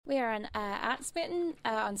We are on Art Smitten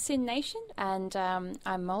on Sin Nation, and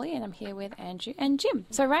I'm Molly, and I'm here with Andrew and Jim.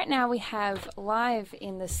 So right now we have live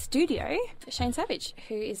in the studio Shane Savage,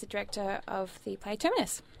 who is the director of the play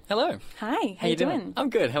Terminus. Hello. Hi, how you doing? I'm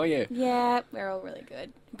good. How are you? Yeah, we're all really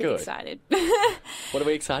good. A bit excited. What are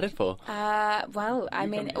we excited for?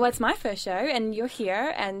 It's my first show, and you're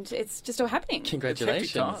here, and it's just all happening.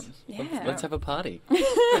 Congratulations. Yeah. Let's have a party.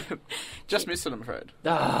 Just missed it, I'm afraid.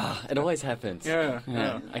 It always happens. Yeah.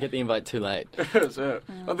 I get the invite too late. So,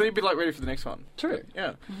 well, then you'd be ready for the next one. True.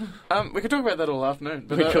 Yeah. We could talk about that all afternoon.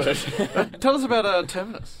 But, We could. Tell us about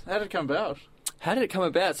Terminus. How did it come about? How did it come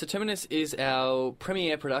about? So Terminus is our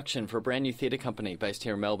premiere production for a brand new theatre company based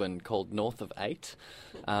here in Melbourne called North of 8,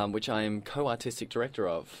 which I am co-artistic director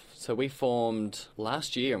of. So we formed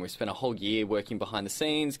last year, and we spent a whole year working behind the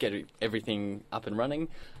scenes, getting everything up and running.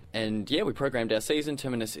 And yeah, we programmed our season.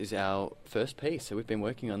 Terminus is our first piece, so we've been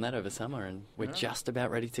working on that over summer, and we're just about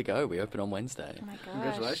ready to go. We open on Wednesday. Oh my gosh.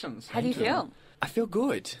 Congratulations. How do you feel? I feel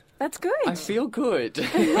good. That's good. I feel good.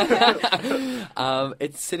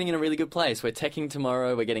 It's sitting in a really good place. We're teching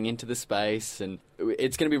tomorrow. We're getting into the space, and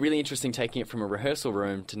it's going to be really interesting taking it from a rehearsal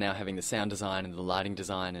room to now having the sound design and the lighting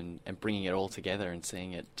design and bringing it all together and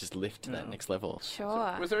seeing it just lift to that next level.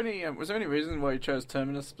 Sure. So, was there any reason why you chose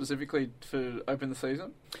Terminus specifically to open the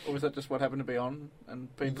season, or was that just what happened to be on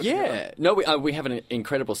and being put together? No, we have an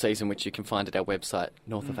incredible season which you can find at our website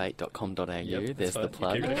northof8.com.au. Yep, There's the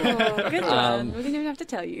plug. Oh, good one. We didn't even have to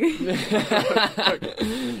tell you.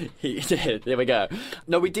 There we go.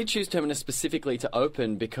 No, we did choose Terminus specifically to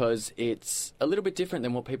open because it's a little bit different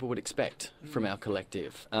than what people would expect from our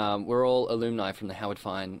collective. We're all alumni from the Howard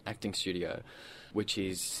Fine Acting Studio, which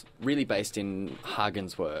is really based in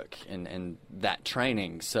Hagen's work and that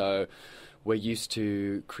training. So we're used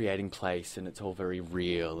to creating place, and it's all very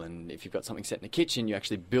real. And if you've got something set in a kitchen, you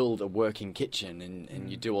actually build a working kitchen,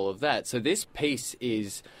 and you do all of that. So this piece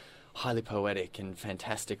is highly poetic and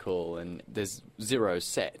fantastical, and there's zero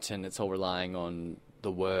set, and it's all relying on the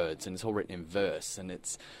words, and it's all written in verse, and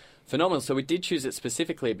it's phenomenal. So we did choose it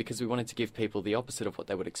specifically because we wanted to give people the opposite of what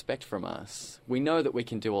they would expect from us. We know that we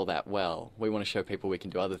can do all that well. We want to show people we can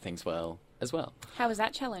do other things well as well. How was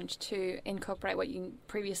that challenge to incorporate what you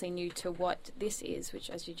previously knew to what this is, which,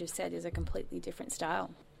 as you just said, is a completely different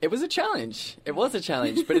style? It was a challenge.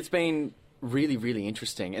 But it's been really, really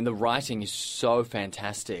interesting. And the writing is so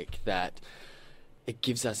fantastic that it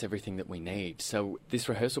gives us everything that we need. So this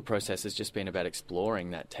rehearsal process has just been about exploring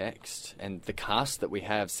that text. And the cast that we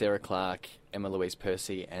have, Sarah Clark, Emma Louise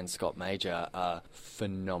Percy, and Scott Major, are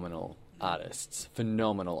phenomenal artists.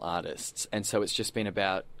 And so it's just been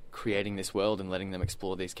about creating this world and letting them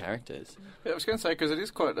explore these characters. Yeah, I was going to say, because it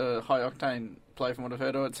is quite a high-octane play from what I've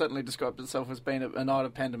heard. It certainly described itself as being a night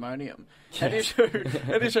of pandemonium. How do you show,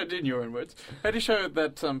 in your own words, how do you show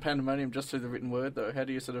that pandemonium just through the written word, though? How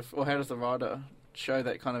do you how does the writer show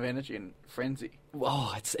that kind of energy and frenzy?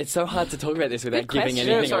 Oh, it's so hard to talk about this without giving question.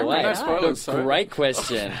 anything sorry, away. no spoilers, sorry. Great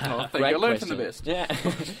question. Thank Great you. I learned from question. the best. Yeah.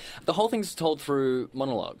 The whole thing's told through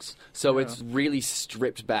monologues. So it's really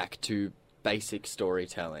stripped back to basic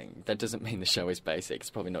storytelling. That doesn't mean the show is basic. It's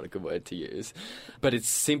probably not a good word to use. But it's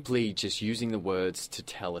simply just using the words to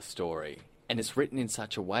tell a story. And it's written in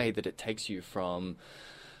such a way that it takes you from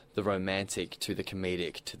the romantic to the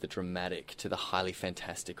comedic to the dramatic to the highly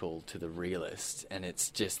fantastical to the realist. And it's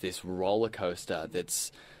just this roller coaster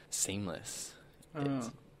that's seamless.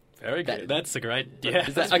 Very good. That's a great... Yeah.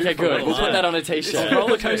 Okay, good. We'll put that on a T-shirt. It's a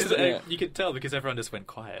roller coaster. You could tell because everyone just went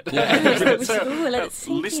quiet. Ooh, let it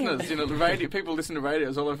sink listeners, in. the radio, people listen to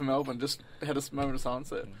radios all over Melbourne just had a moment of silence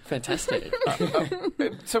there. Fantastic.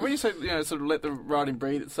 So when you say, sort of let the writing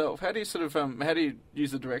breathe itself, how do you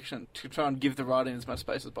use the direction to try and give the writing as much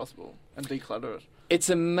space as possible and declutter it?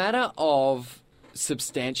 It's a matter of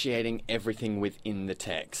substantiating everything within the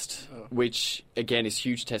text, which, again, is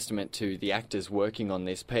huge testament to the actors working on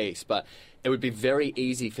this piece. But it would be very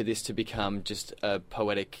easy for this to become just a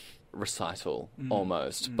poetic recital,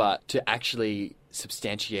 almost. But to actually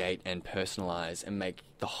substantiate and personalise and make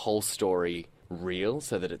the whole story real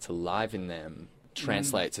so that it's alive in them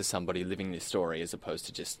translates as somebody living this story as opposed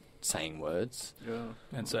to just saying words. Yeah.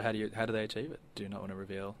 And so how do they achieve it? Do you not want to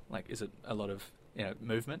reveal? Like, is it a lot of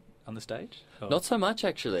movement on the stage? Or? Not so much,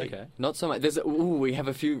 actually. Okay. Not so much. We have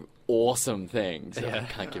a few awesome things. I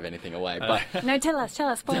can't give anything away, but No, tell us,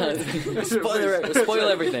 spoil it. spoil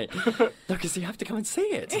everything. No, because you have to come and see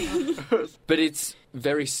it. But it's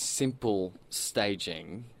very simple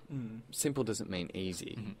staging. Simple doesn't mean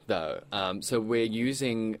easy, though. So we're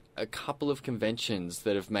using a couple of conventions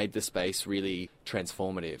that have made the space really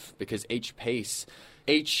transformative, because each piece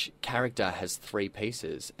each character has 3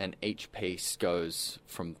 pieces, and each piece goes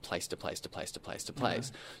from place to place to place to place to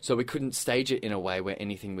place. So we couldn't stage it in a way where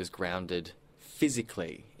anything was grounded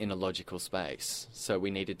physically in a logical space. So we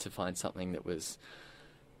needed to find something that was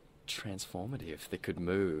transformative, that could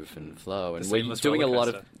move and flow. And we're doing a lot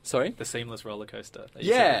of... Sorry? The seamless roller coaster.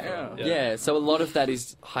 Yeah. So a lot of that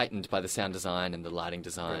is heightened by the sound design and the lighting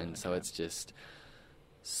design. So it's just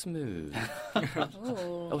smooth.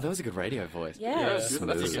 Oh, that was a good radio voice. Yeah. Smooth.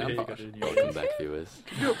 That's a sound bite. Welcome back, viewers.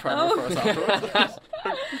 Do a promo for us afterwards.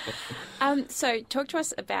 So talk to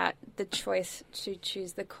us about the choice to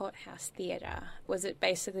choose the Courthouse Theatre. Was it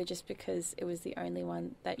basically just because it was the only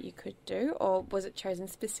one that you could do, or was it chosen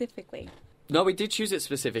specifically? No, we did choose it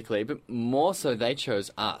specifically, but more so they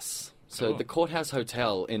chose us. So the Courthouse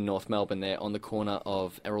Hotel in North Melbourne, there on the corner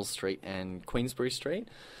of Errol Street and Queensbury Street,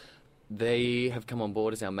 they have come on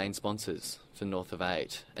board as our main sponsors for North of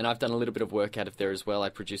 8. And I've done a little bit of work out of there as well. I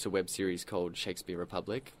produce a web series called Shakespeare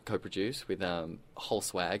Republic, co-produced with Whole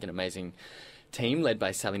Swag, an amazing team led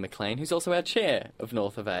by Sally McLean, who's also our chair of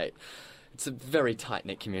North of 8. It's a very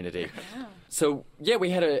tight-knit community. Wow. So, yeah,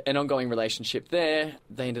 we had an ongoing relationship there.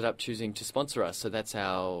 They ended up choosing to sponsor us, so that's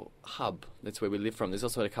our hub. That's where we live from. There's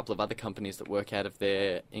also a couple of other companies that work out of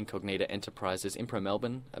there. Incognita Enterprises, Impro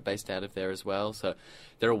Melbourne are based out of there as well. So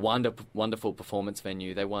they're a wonderful performance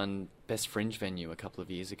venue. They won Best Fringe Venue a couple of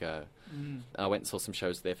years ago. I went and saw some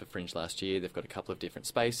shows there for Fringe last year. They've got a couple of different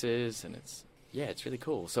spaces, and it's really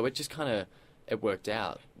cool. So it just kind of... it worked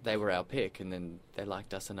out. They were our pick, and then they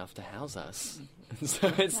liked us enough to house us.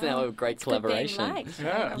 So it's now a great collaboration. Good being liked.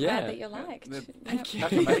 Yeah. I'm Yeah. glad that you're liked. Thank you.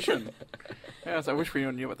 Affirmation. Yes, I wish we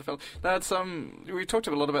knew about the film. That's we talked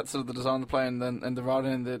a lot about sort of the design of the play and the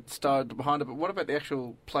writing and the style behind it. But what about the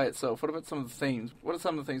actual play itself? What about some of the themes? What are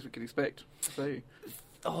some of the things we could expect to see?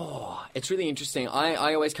 Oh, it's really interesting.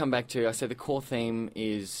 I always come back to, I say the core theme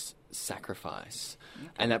is sacrifice.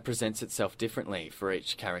 And that presents itself differently for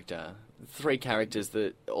each character. 3 characters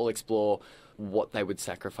that all explore what they would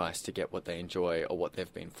sacrifice to get what they enjoy, or what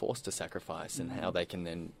they've been forced to sacrifice, and how they can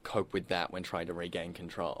then cope with that when trying to regain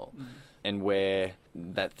control. And where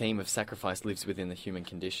that theme of sacrifice lives within the human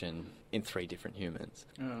condition in 3 different humans.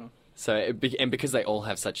 Oh. So, and because they all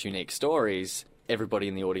have such unique stories, everybody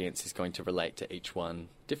in the audience is going to relate to each one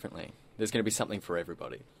differently. There's going to be something for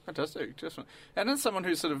everybody. Fantastic. And as someone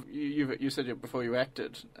who sort of, you said it before you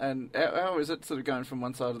acted, and how is it sort of going from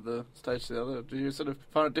one side of the stage to the other? Do you sort of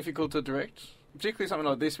find it difficult to direct? Particularly something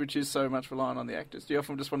like this, which is so much reliant on the actors. Do you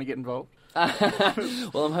often just want to get involved?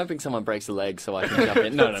 Well, I'm hoping someone breaks a leg so I can jump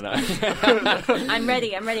in. No. I'm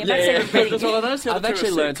ready. I'm Yeah. ready. That's all I noticed. I've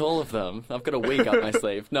actually learnt all of them. I've got a wig up my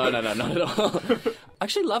sleeve. No, not at all. I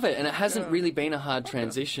actually love it, and it hasn't really been a hard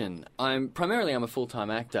transition. I'm a full-time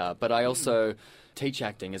actor, but I also teach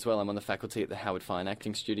acting as well. I'm on the faculty at the Howard Fine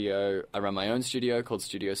Acting Studio. I run my own studio called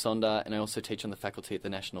Studio Sonda, and I also teach on the faculty at the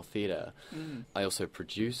National Theatre. I also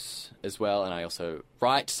produce as well, and I also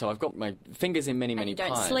write, so I've got my fingers in many You pies.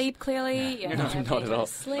 don't sleep, clearly. You're Not at all.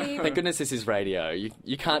 Sleep. Thank goodness this is radio.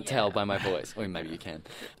 You can't tell by my voice. Or maybe you can.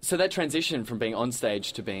 So that transition from being on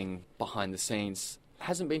stage to being behind the scenes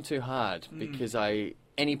hasn't been too hard, because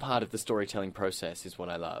any part of the storytelling process is what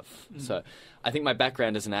I love. So I think my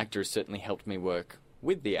background as an actor has certainly helped me work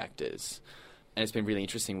with the actors. And it's been really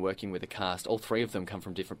interesting working with the cast. All 3 of them come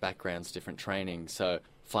from different backgrounds, different training. So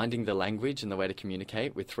finding the language and the way to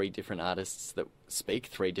communicate with 3 different artists that speak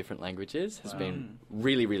 3 different languages has been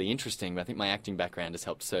really, really interesting. I think my acting background has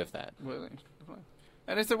helped serve that. Really?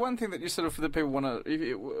 And is there one thing that you sort of, for the people want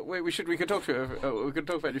to, we could talk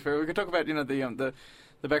about you, Farrah. We could talk about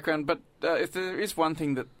the background. But if there is one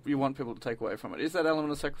thing that you want people to take away from it, is that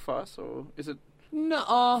element of sacrifice, or is it?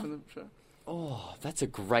 No. From the show? Oh, that's a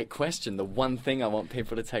great question. The one thing I want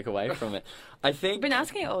people to take away from it. I think... I've been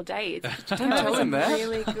asking it all day. Don't tell him that.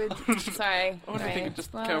 Really good. Sorry. I wonder if you could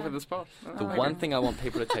just come up with a spot. The one thing I want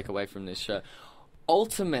people to take away from this show...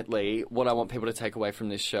 Ultimately, what I want people to take away from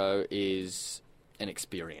this show is an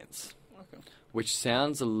experience. Okay. Which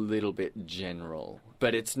sounds a little bit general,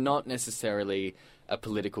 but it's not necessarily a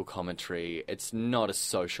political commentary. It's not a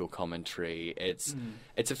social commentary. It's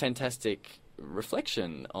a fantastic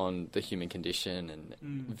reflection on the human condition and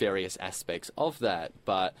various aspects of that.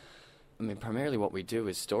 But, I mean, primarily what we do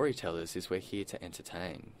as storytellers is we're here to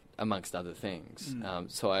entertain, amongst other things.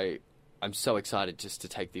 So I'm so excited just to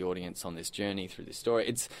take the audience on this journey through this story.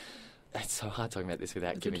 It's so hard talking about this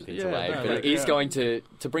without giving things away, but it is going to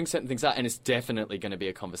bring certain things out, and it's definitely going to be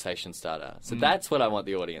a conversation starter. So that's what I want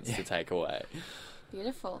the audience to take away.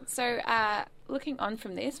 Beautiful. So, looking on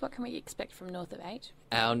from this, what can we expect from North of 8?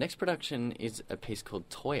 Our next production is a piece called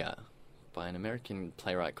Toya by an American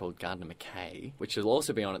playwright called Gardner McKay, which will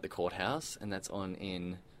also be on at the Courthouse, and that's on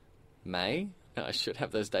in May. Now, I should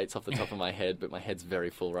have those dates off the top of my head, but my head's very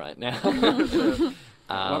full right now.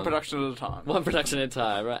 One production at a time. One production at a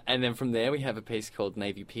time, right? And then from there we have a piece called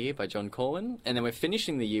Navy Pier by John Corwin. And then we're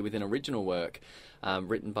finishing the year with an original work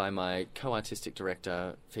written by my co-artistic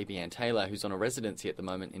director, Phoebe Ann Taylor, who's on a residency at the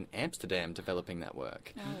moment in Amsterdam developing that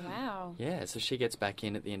work. Oh, wow. Yeah, so she gets back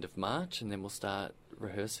in at the end of March, and then we'll start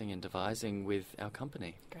rehearsing and devising with our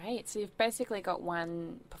company. Great. So you've basically got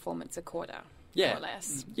one performance a quarter, Yeah. more or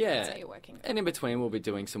less. Yeah. That's how you're working. And in between we'll be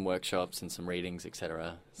doing some workshops and some readings,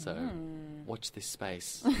 etc. So watch this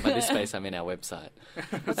space. By this space I mean our website.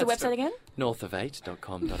 What's the website again?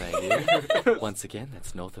 northof8.com.au. Once again,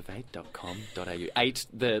 that's northof8.com.au. 8,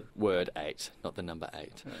 the word 8, not the number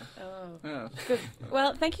 8. Oh, Yeah. good.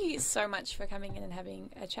 Well, thank you so much for coming in and having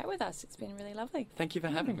a chat with us. It's been really lovely. Thank you for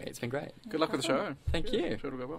having me. It's been great. Good luck with the show. Thank you. Sure it'll go well.